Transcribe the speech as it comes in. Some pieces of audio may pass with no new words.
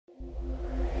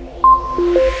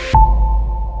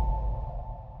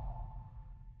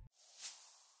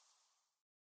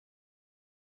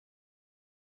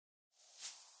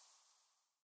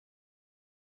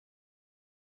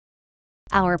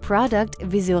Our product,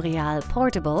 visuReal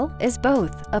Portable, is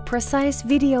both a precise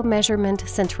video measurement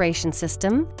centration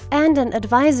system and an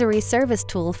advisory service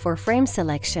tool for frame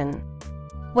selection.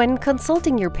 When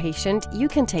consulting your patient, you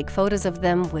can take photos of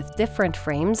them with different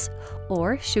frames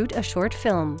or shoot a short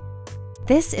film.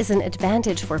 This is an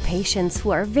advantage for patients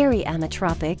who are very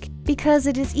ametropic because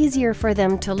it is easier for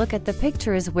them to look at the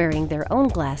pictures wearing their own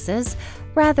glasses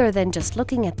rather than just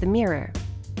looking at the mirror.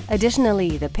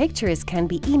 Additionally, the pictures can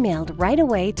be emailed right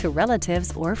away to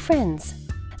relatives or friends.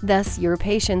 Thus, your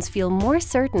patients feel more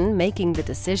certain making the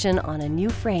decision on a new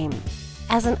frame.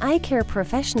 As an eye care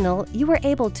professional, you are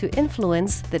able to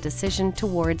influence the decision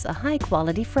towards a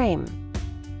high-quality frame.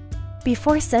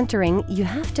 Before centering, you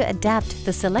have to adapt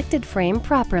the selected frame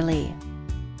properly.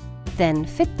 Then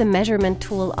fit the measurement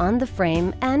tool on the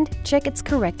frame and check its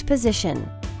correct position.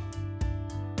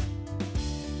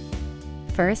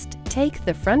 First, take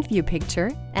the front view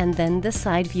picture and then the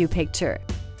side view picture.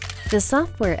 The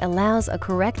software allows a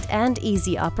correct and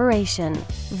easy operation.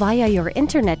 Via your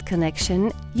internet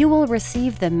connection, you will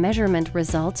receive the measurement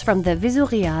results from the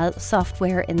visuReal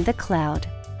software in the cloud.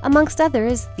 Amongst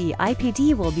others, the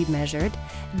IPD will be measured,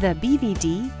 the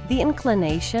BVD, the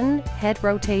inclination, head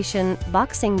rotation,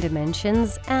 boxing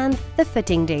dimensions, and the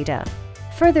fitting data.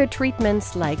 Further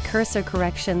treatments like cursor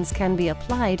corrections can be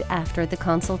applied after the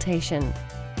consultation.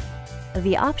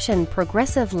 The option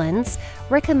Progressive Lens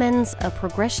recommends a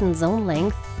progression zone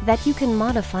length that you can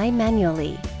modify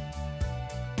manually.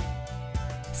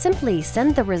 Simply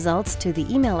send the results to the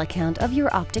email account of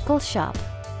your optical shop.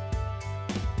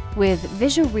 With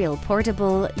visuReal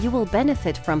Portable, you will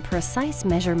benefit from precise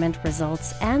measurement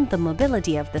results and the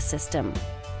mobility of the system.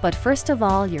 But first of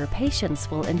all, your patients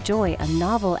will enjoy a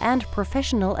novel and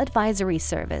professional advisory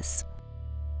service.